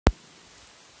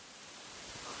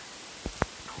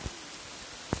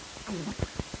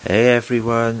Hey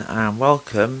everyone, and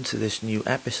welcome to this new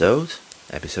episode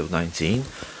 19,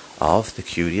 of The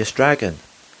Curious Dragon.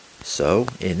 So,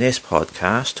 in this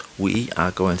podcast, we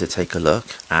are going to take a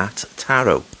look at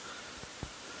tarot.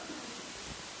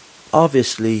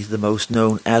 Obviously, the most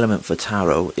known element for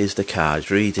tarot is the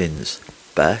card readings,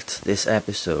 but this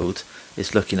episode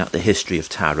is looking at the history of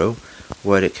tarot,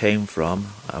 where it came from,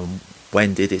 and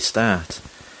when did it start,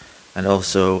 and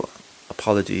also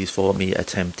apologies for me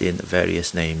attempting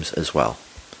various names as well.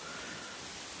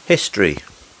 History.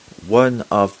 One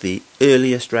of the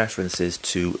earliest references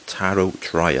to tarot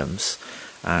triumphs,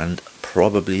 and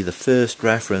probably the first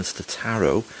reference to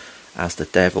tarot as the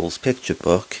Devil's Picture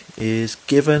Book, is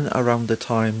given around the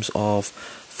times of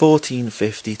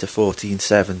 1450 to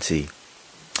 1470.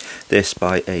 This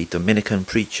by a Dominican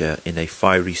preacher in a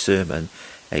fiery sermon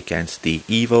against the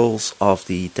evils of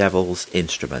the devil's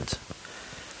instrument.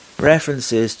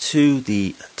 References to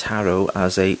the tarot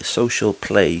as a social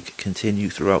plague continue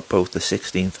throughout both the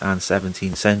 16th and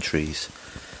 17th centuries,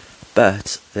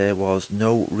 but there was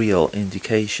no real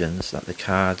indications that the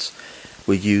cards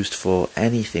were used for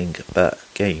anything but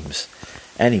games,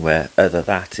 anywhere other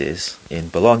that is in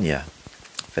Bologna.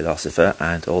 Philosopher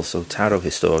and also tarot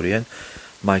historian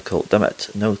Michael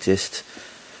Dummett noticed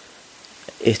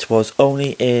it was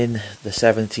only in the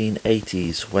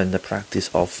 1780s, when the practice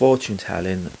of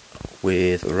fortune-telling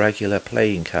with regular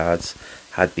playing cards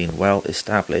had been well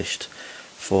established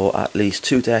for at least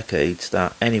 2 decades,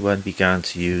 that anyone began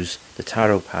to use the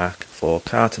tarot pack for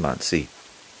cartomancy.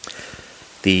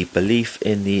 The belief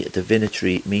in the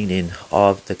divinatory meaning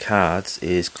of the cards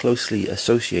is closely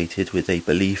associated with a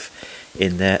belief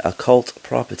in their occult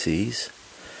properties.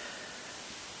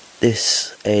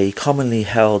 This a commonly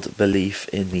held belief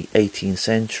in the 18th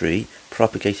century,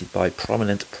 propagated by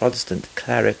prominent Protestant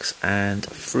clerics and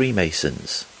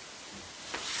Freemasons.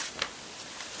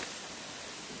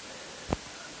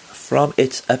 From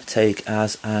its uptake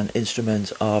as an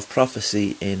instrument of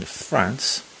prophecy in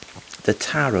France, the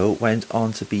tarot went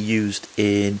on to be used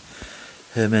in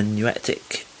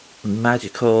hermeneutic,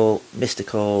 magical,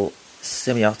 mystical,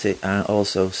 semiotic and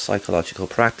also psychological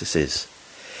practices.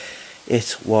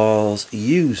 It was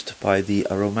used by the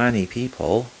Romani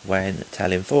people when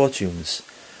telling fortunes,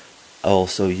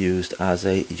 also used as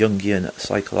a Jungian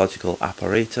psychological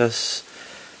apparatus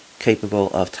capable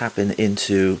of tapping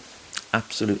into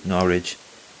absolute knowledge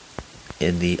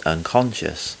in the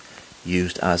unconscious,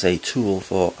 used as a tool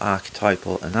for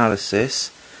archetypal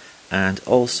analysis, and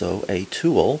also a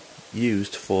tool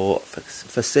used for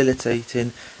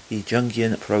facilitating the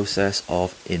Jungian process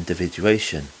of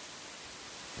individuation.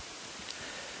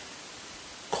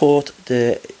 Court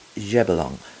de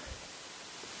Gébelin.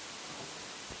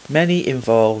 Many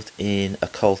involved in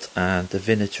occult and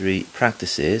divinatory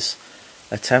practices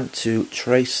attempt to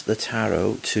trace the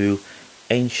tarot to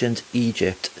ancient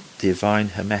Egypt, divine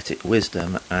hermetic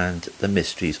wisdom and the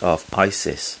mysteries of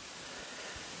Isis.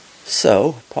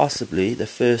 So, possibly the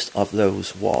first of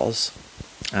those was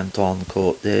Anton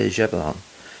Court de Gébelin,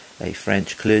 a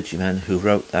French clergyman who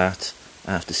wrote that,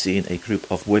 after seeing a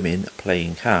group of women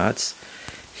playing cards,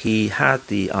 he had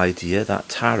the idea that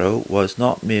tarot was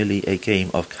not merely a game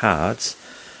of cards,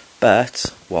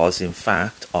 but was in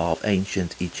fact of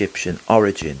ancient Egyptian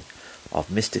origin, of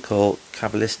mystical,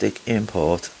 Kabbalistic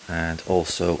import, and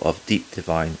also of deep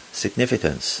divine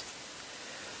significance.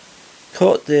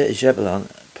 Court de Gébelin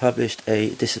published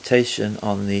a dissertation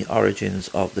on the origins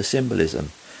of the symbolism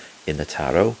in the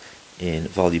tarot in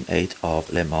Volume 8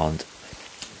 of Le Monde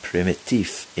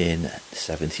Primitif in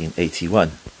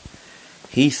 1781.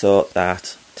 He thought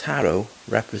that tarot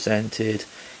represented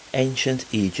ancient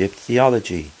Egypt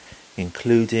theology,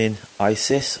 including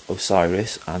Isis,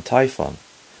 Osiris and Typhon.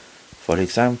 For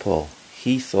example,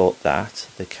 he thought that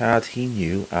the card he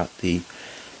knew at the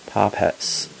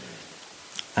Parpets,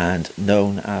 and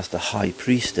known as the High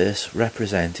Priestess,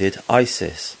 represented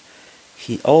Isis.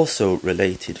 He also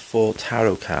related 4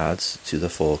 tarot cards to the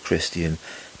 4 Christian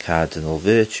cardinal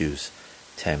virtues: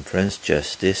 temperance,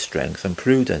 justice, strength and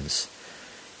prudence.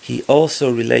 He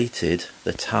also related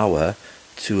the tower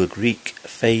to a Greek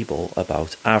fable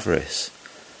about avarice.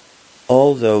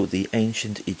 Although the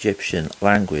ancient Egyptian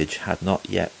language had not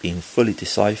yet been fully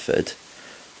deciphered,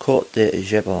 Court de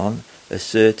Gébelin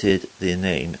asserted the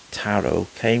name tarot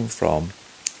came from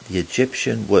the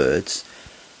Egyptian words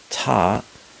ta,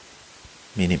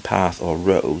 meaning path or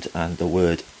road, and the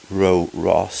word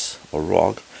ros or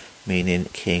rog, meaning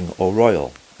king or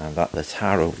royal, and that the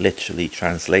tarot literally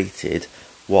translated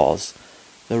was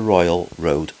the royal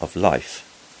road of life.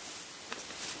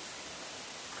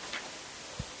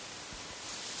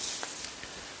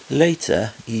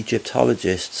 Later,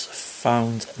 Egyptologists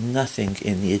found nothing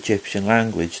in the Egyptian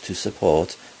language to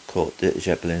support Court de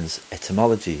Gebelin's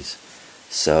etymologies.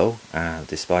 So, and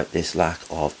despite this lack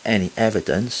of any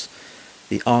evidence,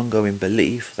 the ongoing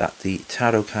belief that the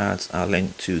tarot cards are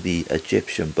linked to the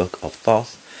Egyptian Book of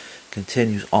Thoth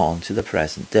continues on to the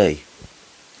present day.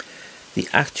 The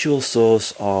actual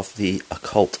source of the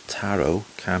occult tarot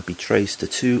can be traced to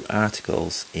two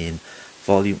articles in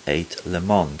Volume 8 Le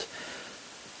Monde,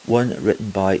 one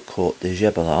written by Court de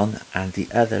Gebelon and the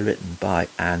other written by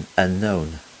an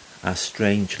unknown, as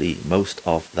strangely most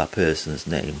of that person's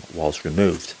name was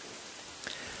removed.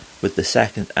 With the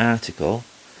second article,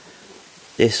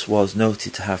 this was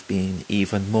noted to have been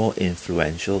even more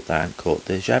influential than Court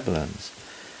de Gebelon's.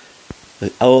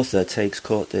 The author takes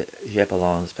Court de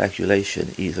Gebelon's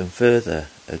speculation even further,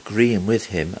 agreeing with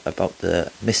him about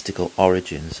the mystical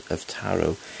origins of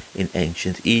tarot in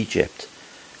ancient Egypt,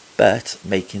 but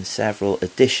making several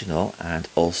additional and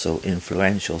also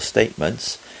influential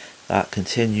statements that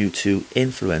continue to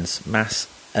influence mass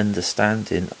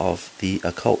understanding of the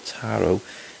occult tarot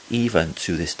even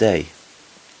to this day.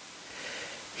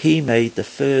 He made the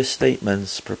first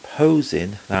statements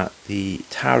proposing that the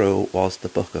tarot was the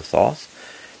Book of Thoth,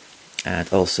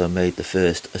 and also made the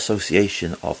first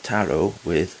association of tarot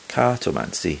with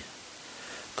cartomancy.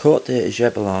 Court de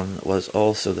Gebelon was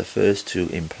also the first to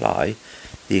imply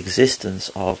the existence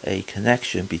of a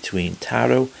connection between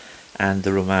tarot and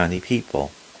the Romani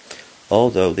people,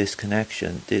 although this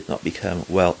connection did not become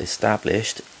well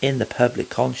established in the public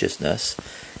consciousness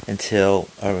until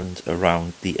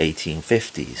around the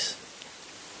 1850s.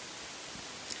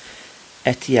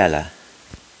 Etiella.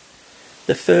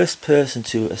 The first person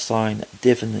to assign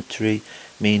divinatory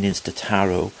meanings to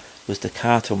tarot was the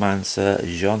cartomancer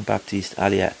Jean-Baptiste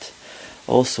Alliette,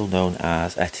 also known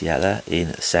as Etiella, in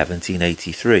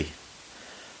 1783.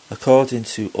 According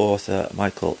to author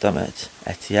Michael Dummett,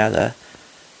 Etiella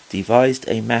devised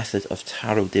a method of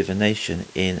tarot divination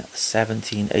in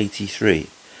 1783,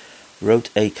 wrote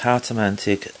a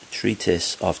cartomantic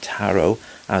treatise of tarot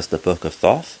as the Book of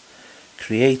Thoth,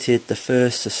 created the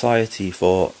first society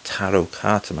for tarot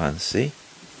cartomancy,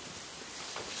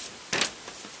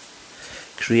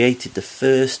 created the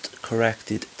first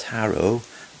corrected tarot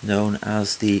known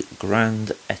as the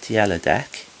Grand Etiella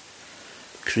deck,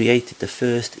 created the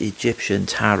first Egyptian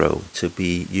tarot to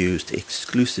be used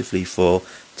exclusively for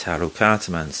tarot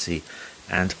cartomancy,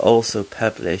 and also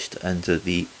published under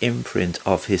the imprint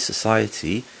of his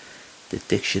society the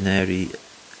Dictionnaire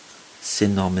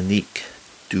Synonymique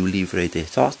du Livre des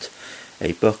Thoth,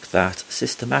 a book that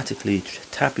systematically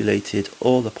tabulated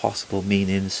all the possible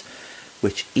meanings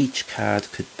which each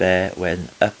card could bear when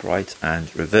upright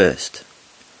and reversed.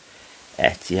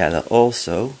 Etiella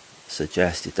also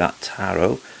suggested that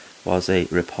tarot was a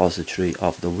repository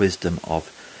of the wisdom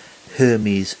of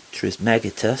Hermes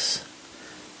Trismegistus,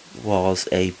 was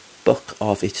a book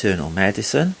of eternal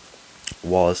medicine,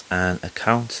 was an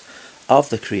account of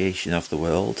the creation of the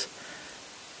world,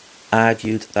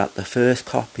 argued that the first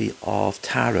copy of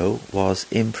tarot was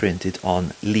imprinted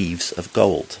on leaves of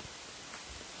gold.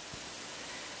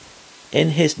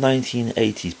 In his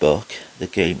 1980s book, The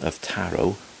Game of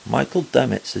Tarot, Michael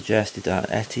Dummett suggested that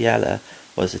Etiella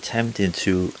was attempting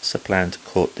to supplant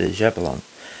Court de Gebelon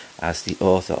as the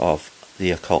author of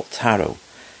the occult tarot.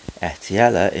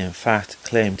 Etiella, in fact,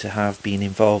 claimed to have been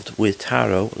involved with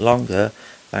tarot longer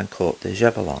than Court de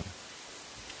Gebelon.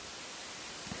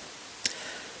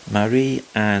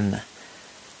 Marie-Anne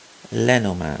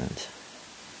Lenormand.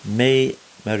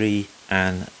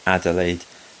 Marie-Anne Adelaide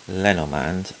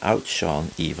Lenormand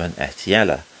outshone even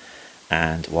Etiella,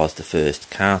 and was the first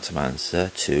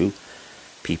cartomancer to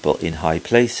people in high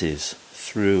places,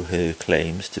 through her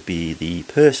claims to be the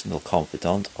personal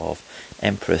confidant of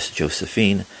Empress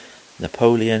Josephine,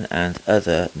 Napoleon, and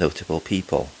other notable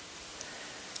people.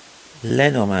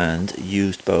 Lenormand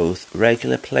used both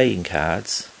regular playing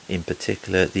cards, in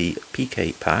particular the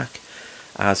piquet pack,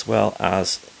 as well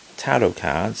as tarot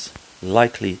cards,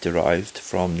 likely derived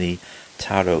from the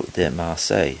Tarot de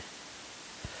Marseille.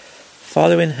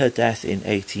 Following her death in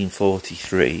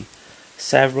 1843,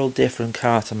 several different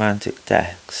cartomantic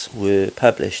decks were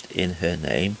published in her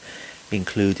name,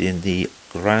 including the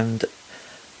Grand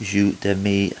Jeu de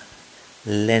Mai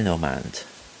Lenormand.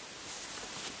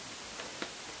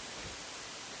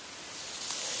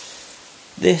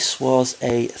 This was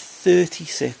a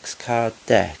 36-card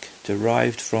deck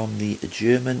derived from the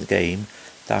German game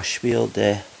Das Spiel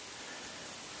der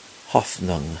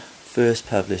Hoffnung, first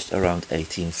published around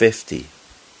 1850.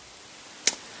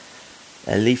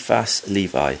 Eliphas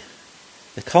Levi.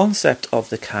 The concept of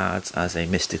the cards as a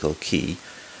mystical key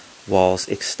was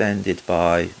extended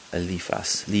by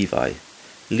Eliphas Levi.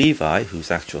 Levi,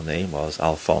 whose actual name was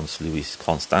Alphonse Louis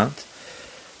Constant,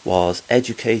 was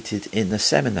educated in the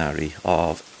seminary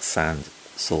of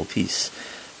Saint-Sulpice,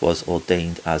 was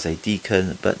ordained as a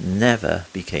deacon but never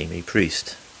became a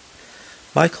priest.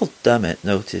 Michael Dummett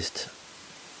noted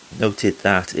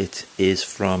that it is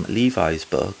from Levi's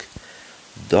book,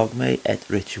 Dogme et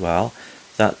Ritual,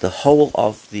 that the whole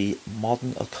of the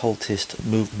modern occultist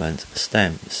movement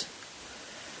stems.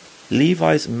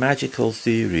 Levi's magical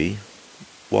theory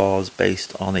was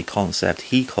based on a concept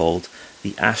he called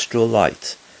the astral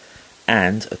light,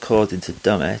 and according to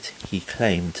Dummett, he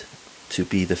claimed to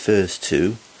be the first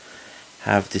to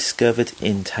have discovered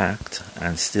intact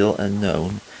and still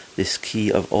unknown this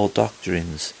key of all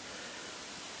doctrines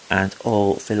and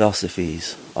all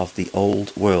philosophies of the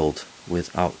old world.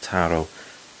 Without tarot,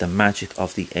 the magic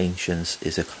of the ancients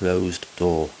is a closed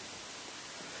door.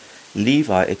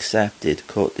 Levi accepted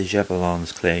Court de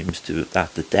Gebelon's claims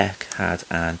that the deck had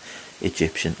an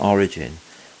Egyptian origin,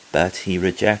 but he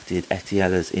rejected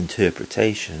Etielle's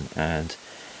interpretation and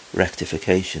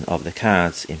rectification of the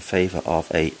cards in favour of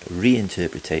a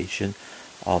reinterpretation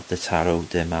of the Tarot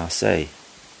de Marseille.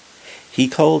 He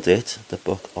called it the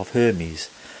Book of Hermes,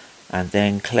 and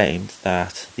then claimed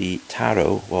that the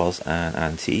tarot was an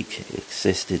antique,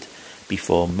 existed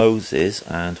before Moses,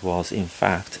 and was in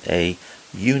fact a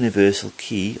universal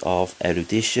key of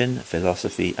erudition,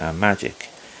 philosophy and magic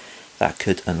that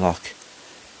could unlock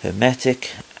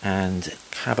Hermetic and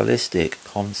Kabbalistic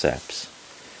concepts.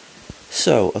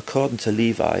 So, according to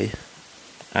Levi,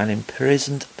 an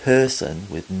imprisoned person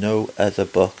with no other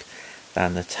book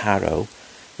than the tarot,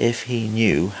 if he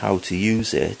knew how to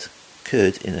use it,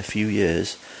 could in a few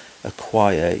years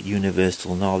acquire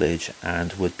universal knowledge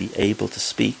and would be able to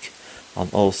speak on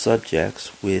all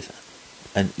subjects with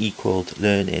unequalled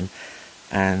learning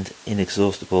and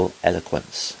inexhaustible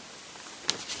eloquence.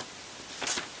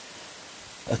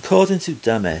 According to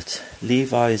Dummett,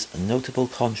 Levi's notable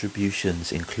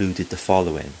contributions included the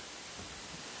following.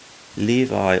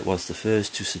 Levi was the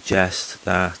first to suggest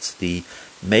that the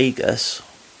magus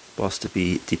was to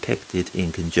be depicted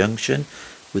in conjunction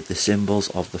with the symbols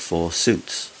of the four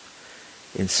suits.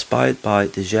 Inspired by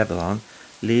de Gebelon,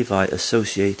 Levi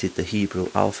associated the Hebrew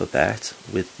alphabet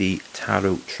with the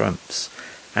tarot trumps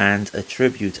and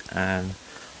attributed an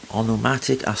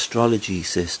onomatic astrology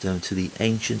system to the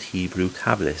ancient Hebrew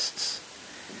Kabbalists.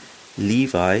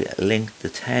 Levi linked the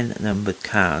 10 numbered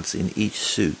cards in each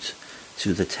suit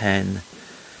to the 10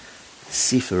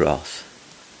 Sephiroth.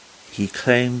 He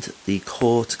claimed the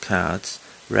court cards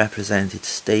represented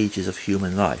stages of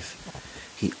human life.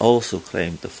 He also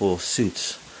claimed the 4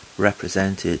 suits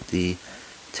represented the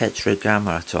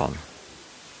Tetragrammaton.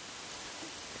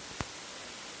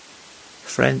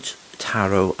 French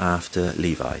tarot after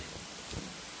Levi.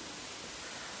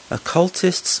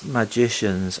 Occultists,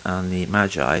 magicians and the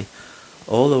Magi,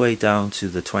 all the way down to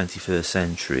the 21st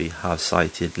century, have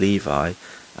cited Levi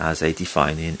as a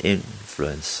defining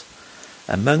influence.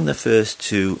 Among the first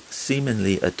to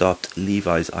seemingly adopt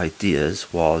Levi's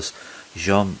ideas was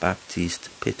Jean-Baptiste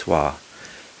Pitois.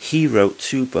 He wrote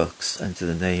 2 books under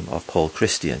the name of Paul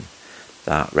Christian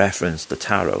that referenced the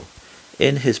tarot.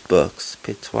 In his books,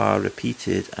 Pitois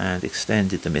repeated and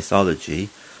extended the mythology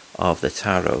of the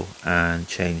tarot and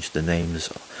changed the names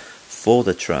for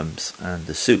the trumps and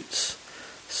the suits.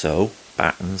 So,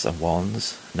 batons and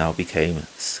wands now became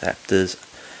scepters,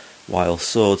 while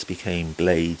swords became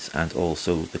blades and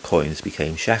also the coins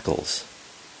became shekels.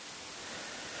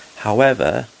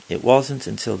 However, it wasn't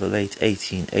until the late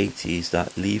 1880s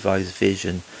that Levi's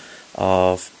vision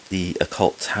of the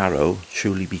occult tarot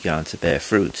truly began to bear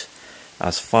fruit,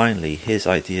 as finally his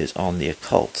ideas on the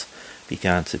occult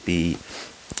began to be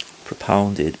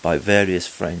propounded by various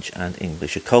French and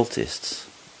English occultists.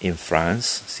 In France,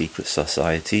 secret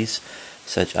societies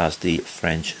such as the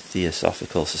French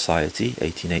Theosophical Society,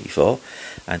 1884,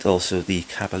 and also the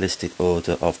Kabbalistic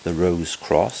Order of the Rose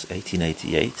Cross,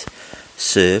 1888,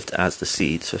 served as the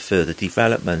seeds for further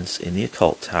developments in the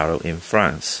occult tarot in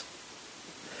France.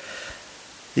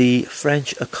 The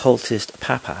French occultist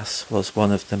Papas was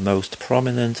one of the most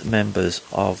prominent members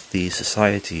of these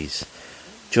societies,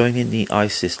 joining the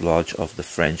Isis Lodge of the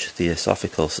French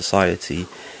Theosophical Society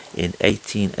in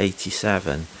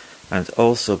 1887, and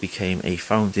also became a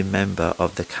founding member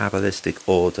of the Kabbalistic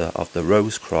Order of the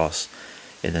Rose Cross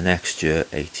in the next year,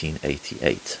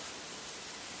 1888.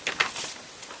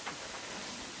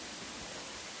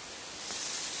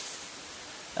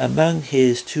 Among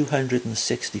his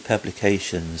 260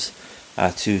 publications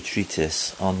are 2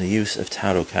 treatises on the use of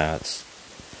tarot cards.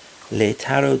 Le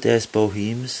Tarot des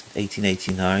Bohèmes,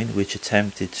 1889, which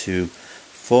attempted to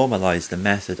formalize the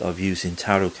method of using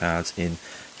tarot cards in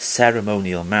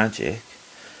ceremonial magic,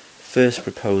 first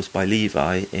proposed by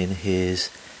Levi in his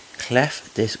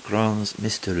Clef des Grands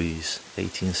Mystères,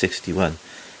 1861,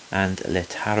 and Le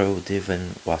Tarot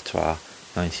Divinatoire,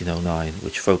 1909,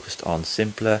 which focused on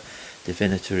simpler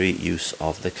divinatory use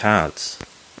of the cards.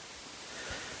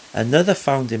 Another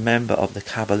founding member of the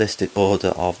Kabbalistic Order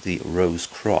of the Rose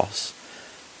Cross,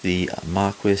 the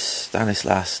Marquis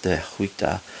Stanislas de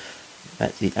Ruyter,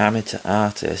 met the amateur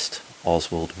artist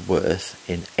Oswald Wirth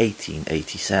in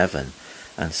 1887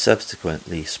 and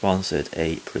subsequently sponsored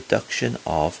a production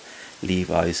of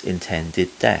Levi's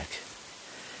intended deck.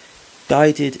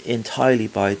 Guided entirely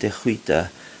by de Ruyter,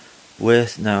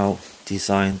 Wirth now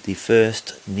designed the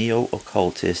first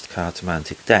neo-occultist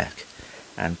cartomantic deck,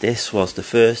 and this was the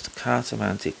first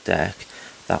cartomantic deck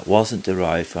that wasn't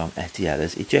derived from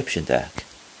Etielle's Egyptian deck.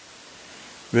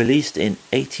 Released in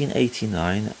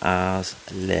 1889 as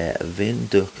Les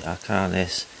 22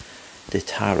 Arcanes de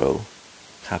Tarot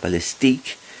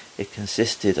Kabbalistique, it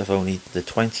consisted of only the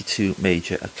 22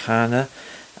 major arcana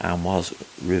and was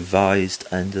revised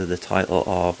under the title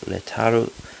of Le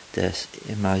Tarot des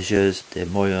Images de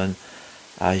Moyen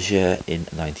Age in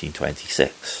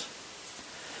 1926.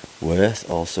 Wirth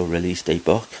also released a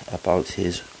book about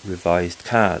his revised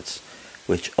cards,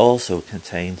 which also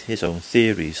contained his own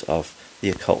theories of the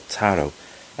occult tarot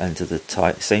under the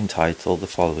same title the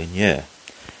following year.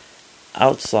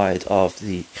 Outside of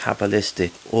the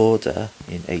Kabbalistic Order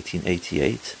in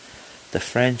 1888, the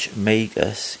French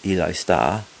magus Eli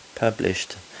Starr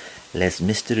published Les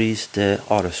Mystères de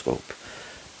Horoscope,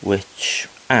 which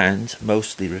and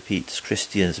mostly repeats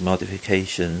Christian's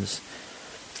modifications.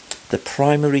 The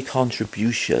primary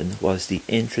contribution was the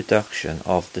introduction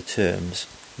of the terms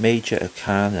major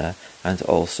arcana and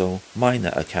also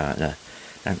minor arcana,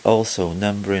 and also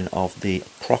numbering of the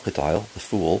crocodile, the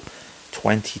fool,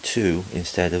 22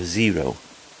 instead of 0.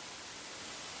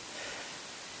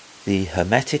 The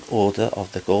Hermetic Order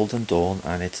of the Golden Dawn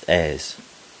and its heirs.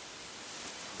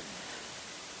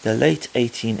 The late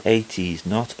 1880s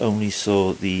not only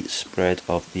saw the spread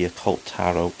of the occult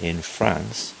tarot in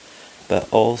France, but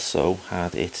also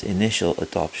had its initial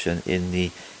adoption in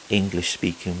the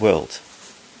English-speaking world.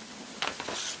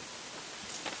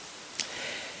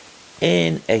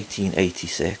 In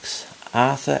 1886,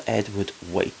 Arthur Edward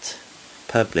Waite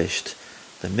published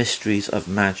The Mysteries of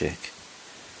Magic.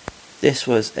 This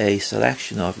was a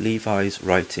selection of Levi's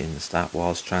writings that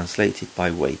was translated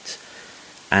by Waite,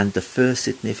 and the first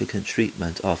significant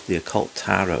treatment of the occult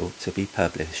tarot to be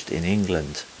published in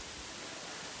England.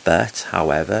 But,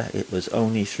 however, it was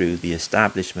only through the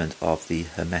establishment of the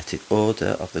Hermetic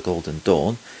Order of the Golden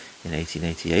Dawn in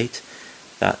 1888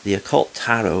 that the occult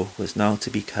tarot was now to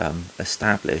become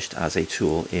established as a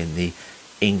tool in the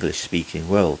English-speaking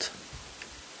world.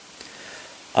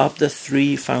 Of the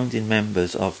 3 founding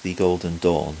members of the Golden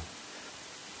Dawn,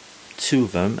 2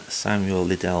 of them, Samuel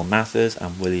Liddell Mathers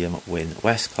and William Wynne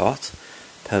Westcott,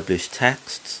 published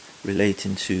texts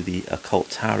relating to the occult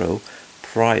tarot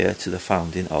prior to the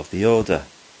founding of the order.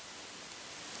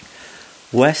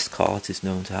 Westcott is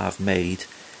known to have made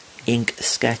ink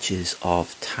sketches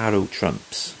of tarot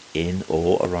trumps in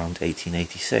or around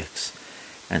 1886,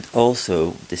 and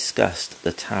also discussed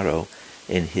the tarot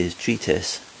in his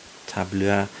treatise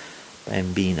Tabula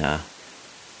Bambina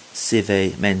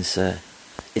Sive Mensa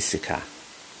Issachar.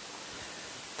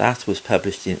 That was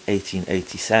published in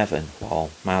 1887,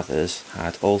 while Mathers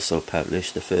had also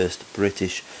published the first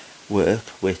British work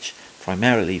which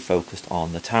primarily focused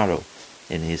on the tarot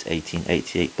in his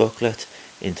 1888 booklet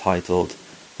entitled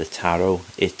The Tarot,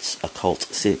 Its Occult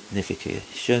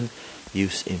Signification,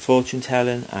 Use in Fortune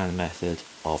Telling and Method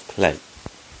of Play.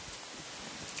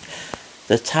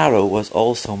 The tarot was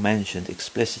also mentioned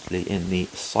explicitly in the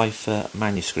cipher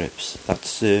manuscripts that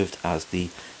served as the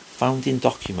founding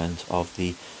document of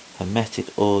the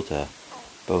Hermetic Order,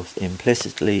 both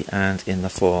implicitly and in the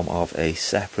form of a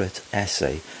separate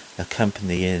essay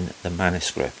accompanying the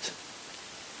manuscript.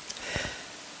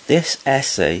 This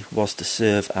essay was to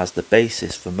serve as the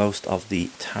basis for most of the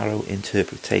tarot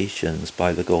interpretations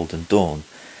by the Golden Dawn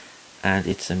and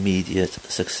its immediate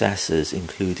successors,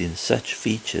 including such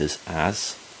features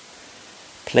as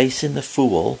placing the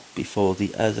Fool before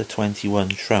the other 21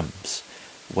 trumps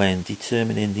when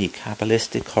determining the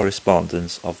Kabbalistic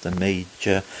correspondence of the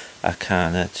major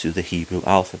arcana to the Hebrew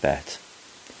alphabet,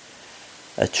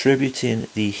 attributing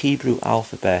the Hebrew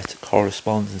alphabet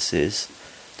correspondences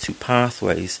to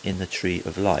pathways in the Tree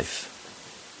of Life,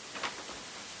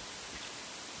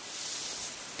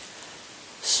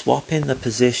 Swapping the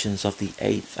positions of the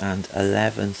 8th and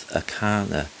 11th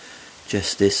arcana,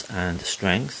 justice and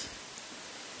strength,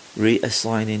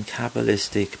 reassigning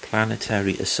Kabbalistic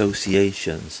planetary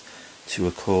associations to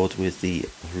accord with the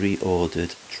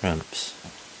reordered trumps.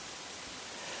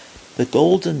 The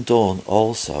Golden Dawn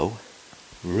also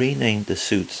renamed the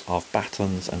suits of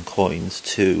batons and coins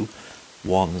to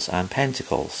wands and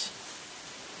pentacles,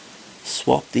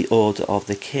 swapped the order of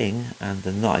the king and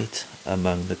the knight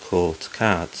among the court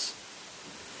cards,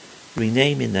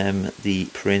 renaming them the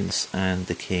prince and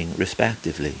the king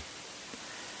respectively,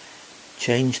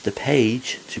 changed the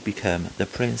page to become the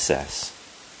princess,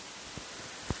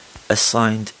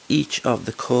 assigned each of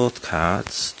the court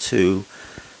cards to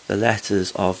the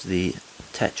letters of the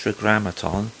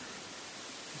tetragrammaton,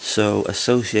 so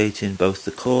associating both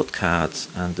the court cards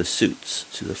and the suits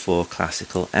to the 4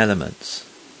 classical elements,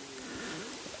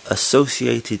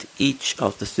 associated each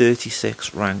of the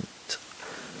 36 ranked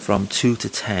from 2 to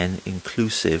 10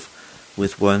 inclusive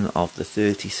with one of the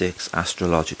 36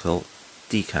 astrological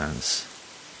decans.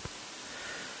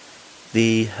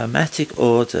 The Hermetic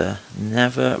Order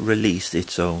never released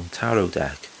its own tarot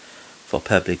deck for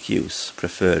public use,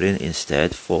 preferring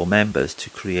instead for members to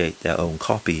create their own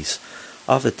copies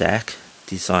of a deck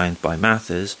designed by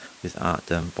Mathers with art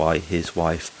done by his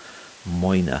wife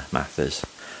Moina Mathers.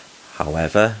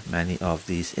 However, many of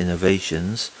these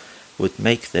innovations would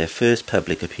make their first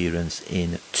public appearance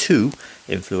in 2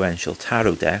 influential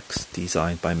tarot decks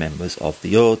designed by members of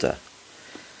the Order.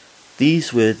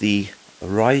 These were the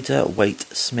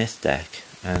Rider-Waite-Smith deck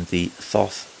and the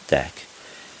Thoth deck.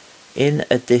 In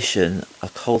addition,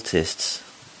 occultist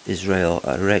Israel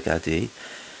Regardie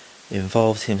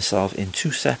involved himself in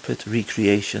 2 separate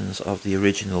recreations of the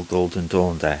original Golden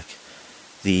Dawn deck.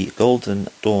 The Golden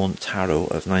Dawn Tarot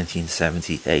of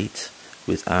 1978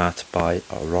 with art by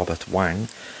Robert Wang,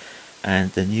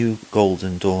 and the new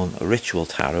Golden Dawn Ritual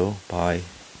Tarot by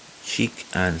Cheek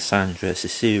and Sandra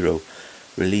Cicero,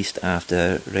 released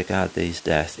after Regardie's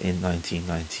death in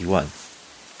 1991.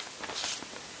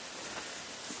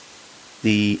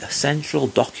 The central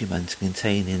document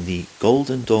containing the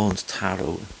Golden Dawn's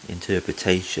Tarot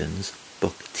Interpretations,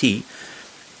 Book T,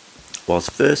 was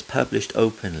first published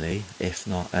openly, if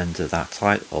not under that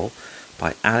title,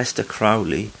 by Aleister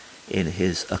Crowley in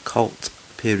his occult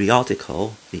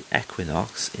periodical, The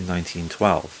Equinox, in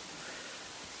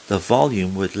 1912. The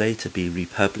volume would later be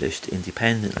republished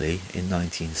independently in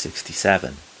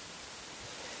 1967.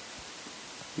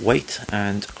 Waite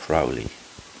and Crowley.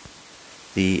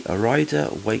 The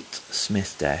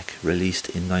Rider-Waite-Smith deck, released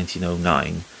in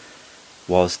 1909,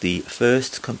 was the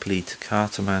first complete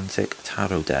cartomantic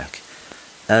tarot deck,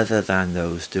 other than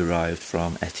those derived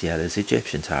from Etiela's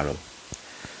Egyptian tarot.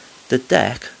 The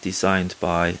deck, designed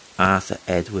by Arthur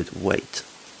Edward Waite,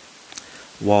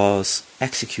 was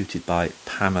executed by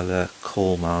Pamela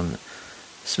Colman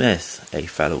Smith, a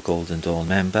fellow Golden Dawn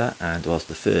member, and was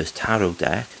the first tarot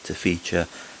deck to feature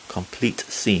complete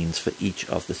scenes for each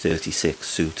of the 36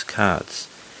 suit cards,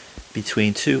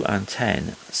 between 2 and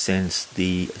 10 since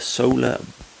the Solar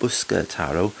Busca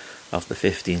tarot of the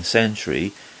 15th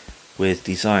century, with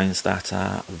designs that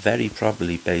are very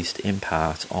probably based in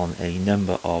part on a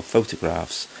number of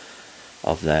photographs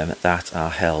of them that are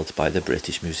held by the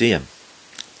British Museum.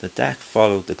 The deck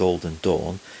followed the Golden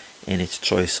Dawn in its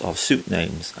choice of suit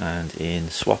names and in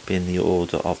swapping the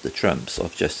order of the trumps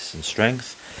of justice and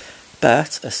strength,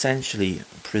 but essentially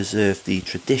preserved the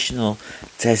traditional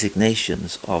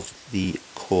designations of the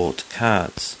court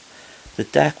cards. The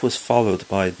deck was followed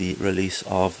by the release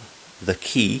of The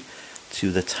Key to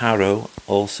the Tarot,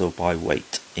 also by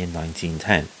Waite, in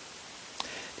 1910.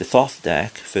 The Thoth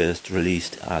deck, first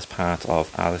released as part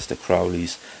of Aleister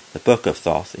Crowley's The Book of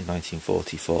Thoth in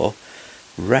 1944,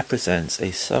 represents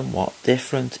a somewhat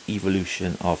different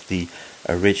evolution of the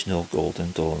original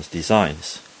Golden Dawn's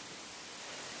designs.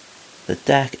 The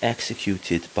deck,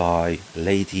 executed by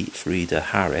Lady Frieda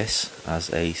Harris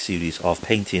as a series of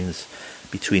paintings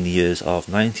between the years of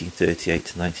 1938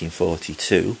 to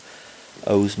 1942,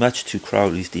 owes much to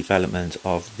Crowley's development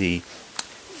of the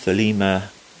Thelema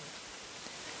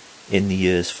in the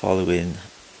years following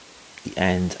the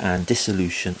end and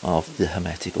dissolution of the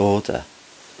Hermetic Order.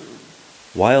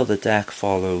 While the deck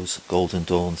follows Golden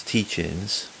Dawn's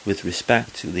teachings with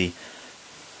respect to the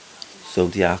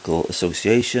zodiacal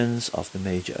associations of the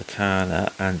major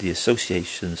arcana and the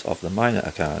associations of the minor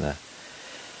arcana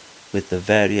with the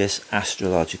various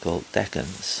astrological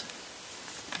decans,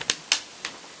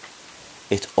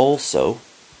 it also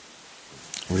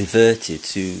reverted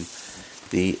to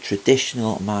the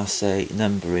traditional Marseille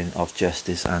numbering of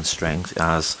justice and strength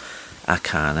as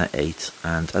Arcana 8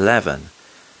 and 11,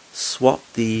 swap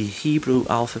the Hebrew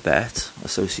alphabet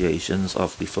associations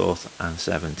of the 4th and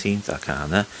 17th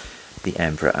arcana, the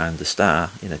Emperor and the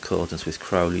Star, in accordance with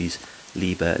Crowley's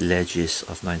Liber Legis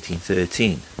of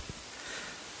 1913.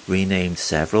 Renamed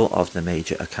several of the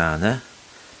major arcana,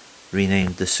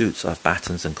 renamed the suits of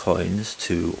batons and coins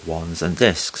to wands and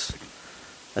discs,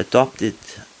 adopted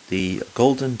the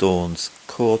Golden Dawn's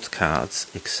court cards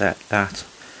except that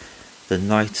the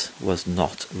knight was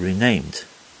not renamed.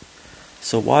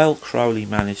 So while Crowley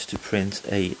managed to print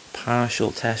a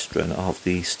partial test run of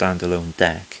the standalone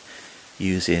deck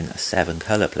using 7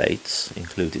 colour plates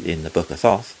included in the Book of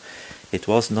Thoth, it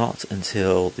was not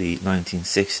until the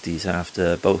 1960s,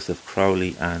 after both of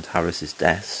Crowley and Harris's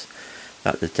deaths,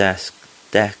 that the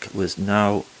deck was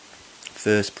now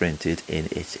first printed in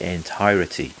its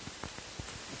entirety.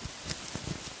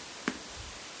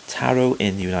 Tarot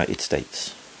in the United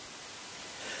States.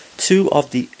 2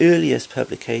 of the earliest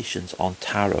publications on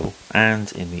tarot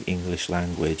and in the English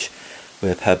language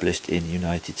were published in the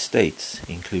United States,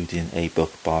 including a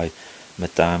book by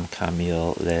Madame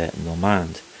Camille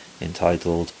Lenormand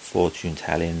entitled Fortune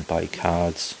Telling by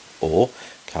Cards, or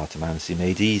Cartomancy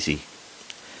Made Easy,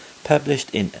 published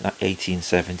in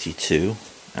 1872,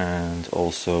 and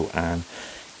also an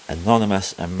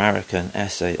anonymous American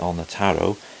essay on the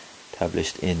tarot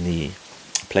published in the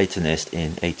Platonist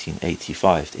in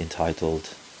 1885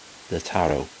 entitled The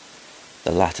Tarot.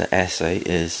 The latter essay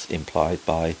is implied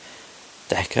by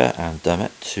Decker and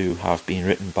Dummett to have been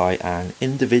written by an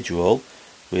individual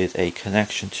with a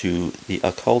connection to the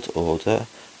occult order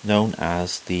known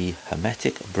as the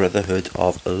Hermetic Brotherhood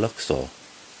of Luxor.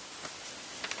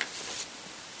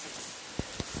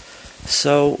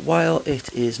 So while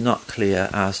it is not clear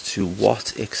as to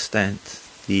what extent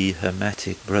the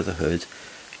Hermetic Brotherhood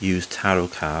used tarot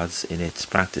cards in its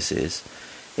practices,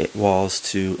 it was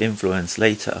to influence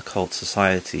later occult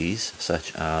societies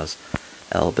such as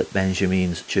Albert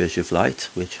Benjamin's Church of Light,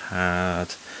 which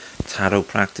had tarot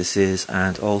practices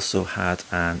and also had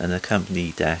an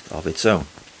accompanying deck of its own.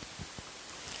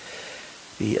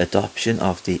 The adoption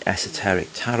of the esoteric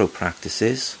tarot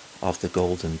practices of the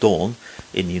Golden Dawn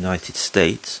in the United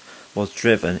States was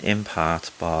driven in part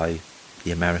by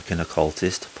the American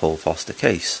occultist Paul Foster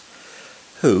Case,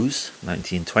 whose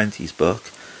 1920s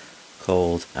book,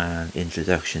 called An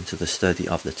Introduction to the Study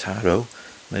of the Tarot,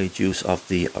 made use of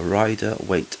the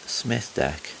Rider-Waite-Smith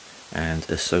deck and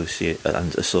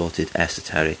assorted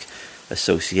esoteric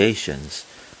associations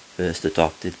first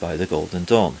adopted by the Golden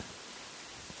Dawn.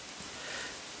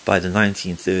 By the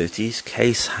 1930s,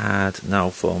 Case had now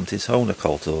formed his own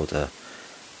occult order,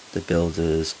 the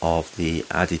Builders of the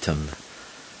Adytum,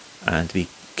 and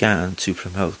began to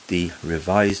promote the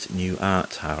revised New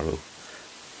Art Tarot,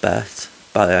 but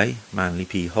by Manly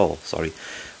P. Hall,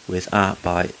 with art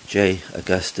by J.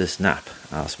 Augustus Knapp,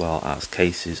 as well as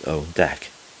Case's own deck.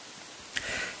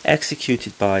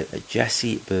 Executed by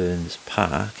Jesse Burns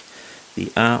Park, the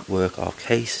artwork of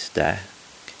Case's deck,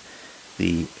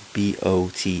 the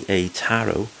BOTA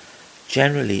Tarot,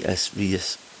 generally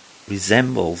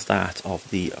resembles that of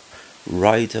the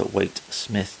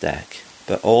Rider-Waite-Smith deck,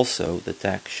 but also the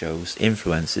deck shows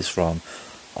influences from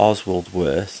Oswald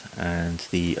Wirth and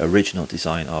the original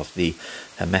design of the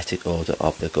Hermetic Order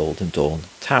of the Golden Dawn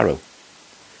Tarot.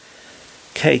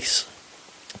 Case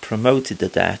promoted the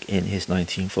deck in his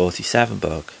 1947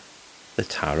 book, The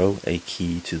Tarot, A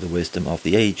Key to the Wisdom of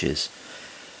the Ages,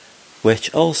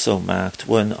 which also marked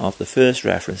one of the first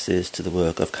references to the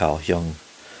work of Carl Jung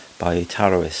by a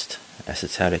tarotist.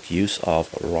 Esoteric use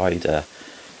of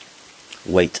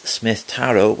Rider-Waite-Smith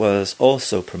Tarot was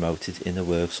also promoted in the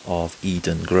works of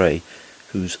Eden Gray,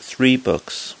 whose 3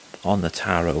 books on the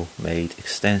tarot made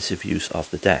extensive use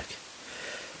of the deck.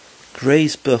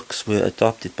 Gray's books were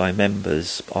adopted by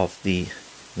members of the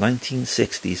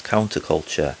 1960s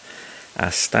counterculture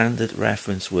as standard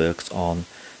reference works on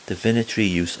divinatory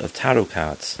use of tarot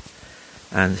cards,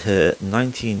 and her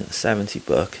 1970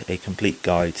 book, A Complete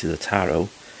Guide to the Tarot,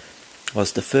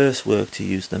 was the first work to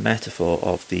use the metaphor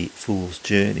of the Fool's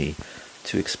Journey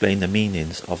to explain the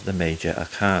meanings of the major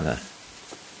arcana.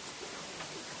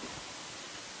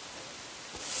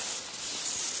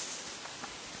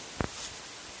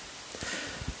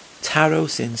 Tarot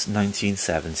since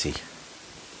 1970.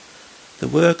 The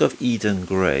work of Eden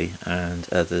Gray and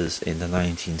others in the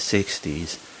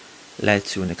 1960s led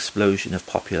to an explosion of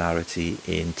popularity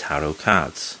in tarot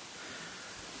cards.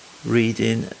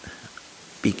 Reading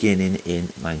beginning in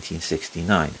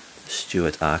 1969,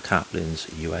 Stuart R. Kaplan's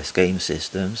US Game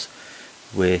Systems,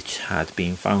 which had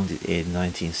been founded in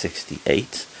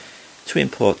 1968 to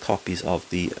import copies of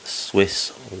the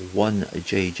Swiss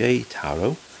 1JJ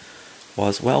Tarot,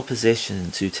 was well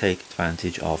positioned to take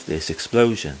advantage of this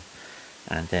explosion,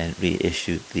 and then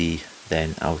reissued the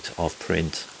then out of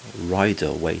print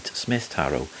Rider-Waite-Smith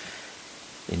tarot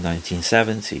in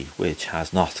 1970, which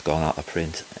has not gone out of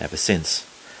print ever since.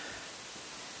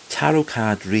 Tarot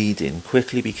card reading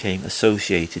quickly became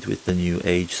associated with the New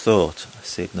Age thought,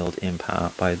 signalled in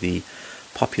part by the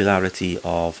popularity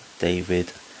of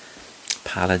David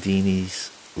Palladini's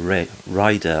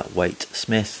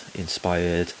Rider-Waite-Smith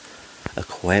inspired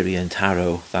Aquarian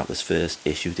tarot that was first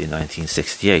issued in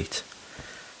 1968.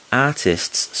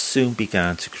 Artists soon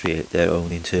began to create their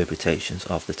own interpretations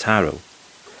of the tarot.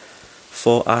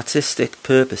 For artistic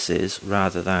purposes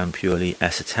rather than purely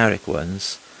esoteric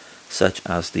ones, such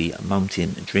as the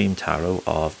Mountain Dream Tarot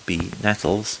of B.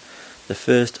 Nettles, the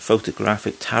first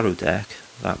photographic tarot deck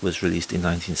that was released in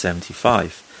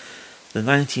 1975. The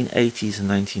 1980s and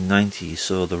 1990s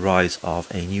saw the rise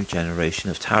of a new generation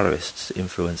of tarotists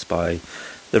influenced by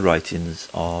the writings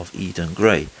of Eden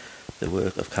Gray, the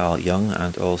work of Carl Jung,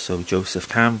 and also Joseph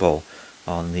Campbell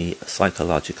on the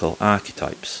psychological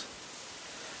archetypes.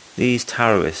 These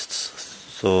tarotists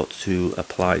sought to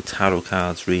apply tarot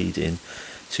cards reading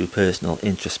to personal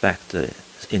introspection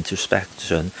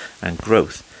and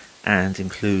growth, and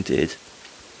included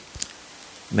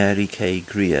Mary K.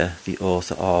 Greer, the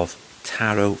author of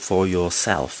Tarot for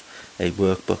Yourself, a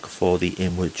workbook for the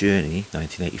inward journey,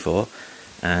 1984,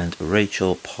 and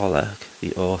Rachel Pollack,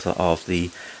 the author of the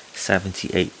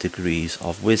 78 Degrees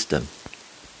of Wisdom,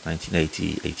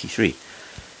 1983.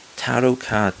 Tarot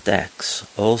card decks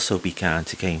also began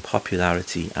to gain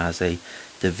popularity as a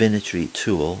divinatory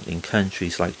tool in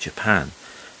countries like Japan,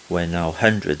 where now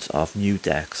hundreds of new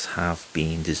decks have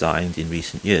been designed in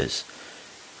recent years.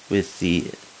 With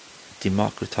the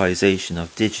democratization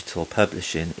of digital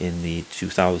publishing in the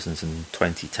 2000s and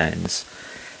 2010s,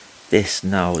 this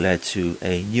now led to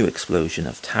a new explosion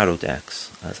of tarot decks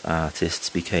as artists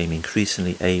became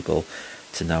increasingly able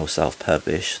to now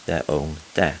self-publish their own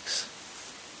decks.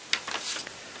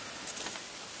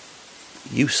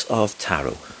 Use of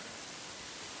tarot.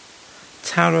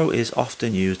 Tarot is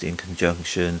often used in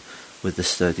conjunction with the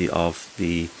study of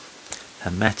the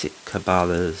Hermetic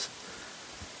Kabbalahs.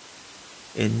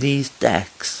 In these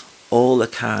decks, all the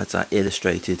cards are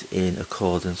illustrated in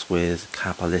accordance with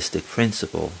Kabbalistic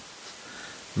principles,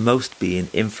 most being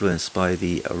influenced by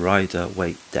the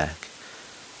Rider-Waite deck.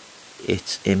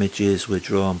 Its images were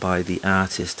drawn by the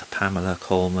artist Pamela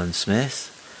Coleman Smith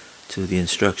to the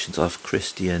instructions of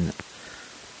Christian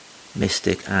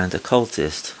mystic and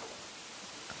occultist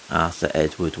Arthur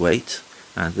Edward Waite,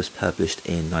 and was published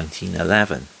in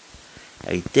 1911.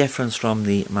 A difference from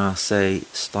the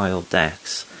Marseille-style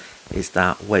decks is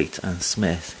that Waite and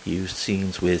Smith used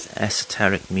scenes with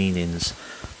esoteric meanings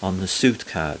on the suit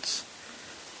cards.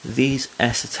 These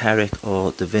esoteric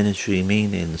or divinatory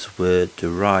meanings were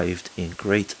derived in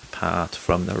great part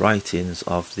from the writings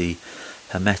of the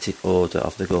Hermetic Order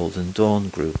of the Golden Dawn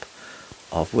group,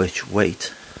 of which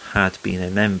Waite had been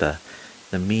a member.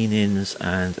 The meanings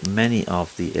and many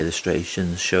of the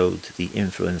illustrations showed the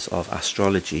influence of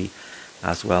astrology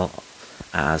as well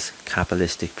as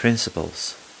Kabbalistic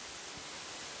principles.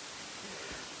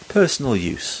 Personal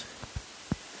use.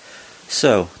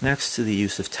 So, next to the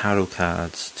use of tarot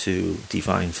cards to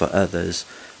divine for others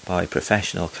by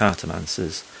professional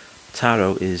cartomancers,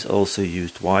 tarot is also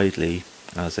used widely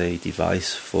as a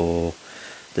device for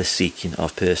the seeking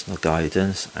of personal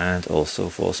guidance and also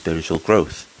for spiritual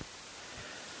growth.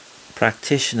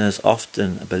 Practitioners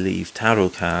often believe tarot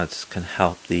cards can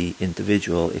help the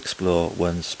individual explore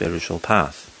one's spiritual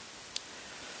path.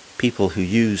 People who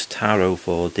use tarot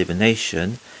for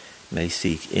divination may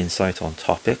seek insight on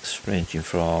topics ranging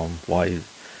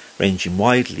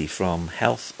widely from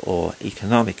health or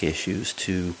economic issues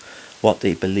to what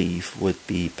they believe would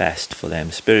be best for them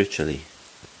spiritually.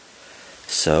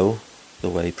 So, the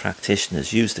way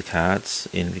practitioners use the cards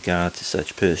in regard to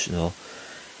such personal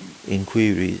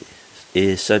inquiry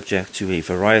is subject to a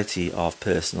variety of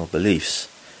personal beliefs.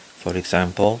 For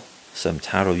example, some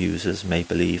tarot users may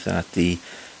believe that the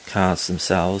cards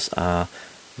themselves are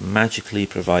magically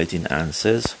providing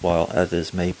answers, while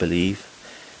others may believe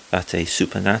that a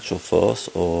supernatural force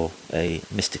or a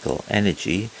mystical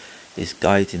energy is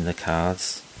guiding the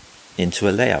cards into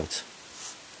a layout.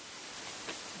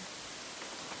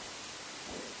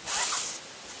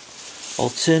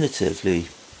 Alternatively,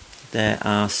 there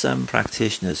are some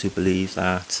practitioners who believe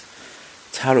that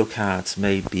tarot cards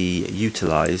may be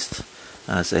utilized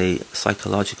as a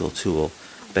psychological tool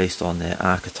based on their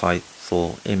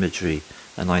archetypal imagery,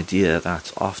 an idea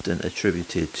that's often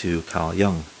attributed to Carl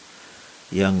Jung.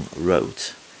 Jung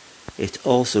wrote, It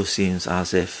also seems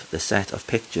as if the set of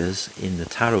pictures in the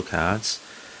tarot cards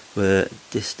were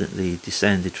distantly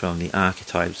descended from the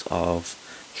archetypes of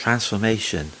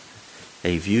transformation,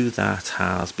 a view that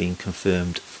has been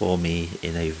confirmed for me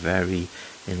in a very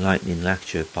enlightening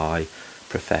lecture by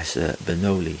Professor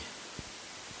Bernoulli.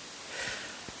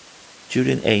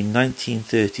 During a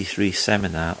 1933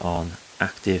 seminar on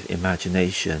active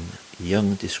imagination,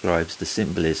 Jung describes the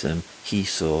symbolism he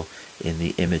saw in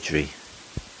the imagery.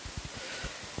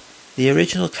 The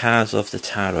original cards of the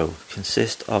tarot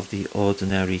consist of the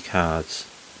ordinary cards,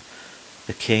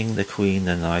 the king, the queen,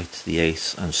 the knight, the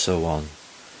ace, and so on.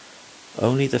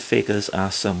 Only the figures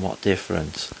are somewhat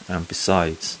different, and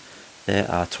besides, there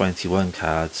are 21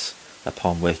 cards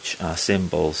upon which are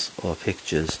symbols or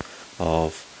pictures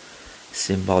of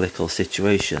symbolical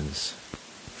situations.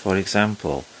 For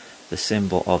example, the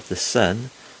symbol of the sun,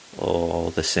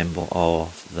 or the symbol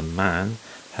of the man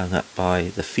hung up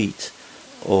by the feet,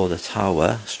 or the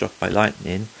tower struck by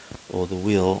lightning, or the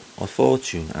wheel of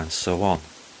fortune, and so on.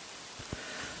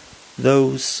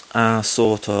 Those are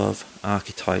sort of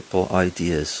archetypal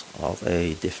ideas of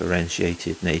a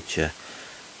differentiated nature,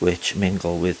 which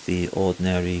mingle with the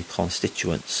ordinary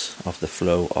constituents of the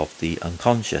flow of the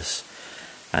unconscious,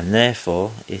 and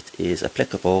therefore it is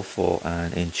applicable for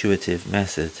an intuitive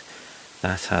method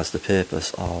that has the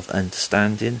purpose of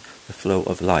understanding the flow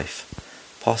of life,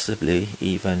 possibly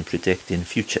even predicting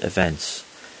future events,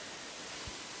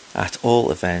 at all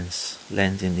events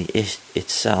lending the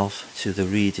itself to the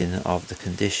reading of the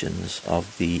conditions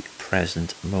of the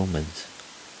present moment.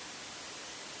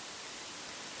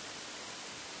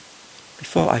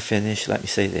 Before I finish, let me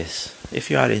say this.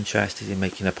 If you are interested in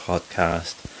making a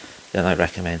podcast, then I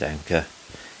recommend Anchor.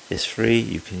 It's free,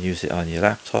 you can use it on your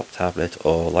laptop, tablet,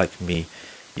 or like me,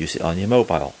 use it on your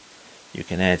mobile. You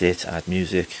can edit, add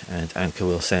music, and Anchor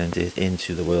will send it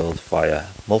into the world via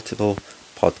multiple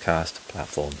podcast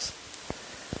platforms.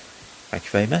 Thank you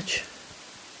very much.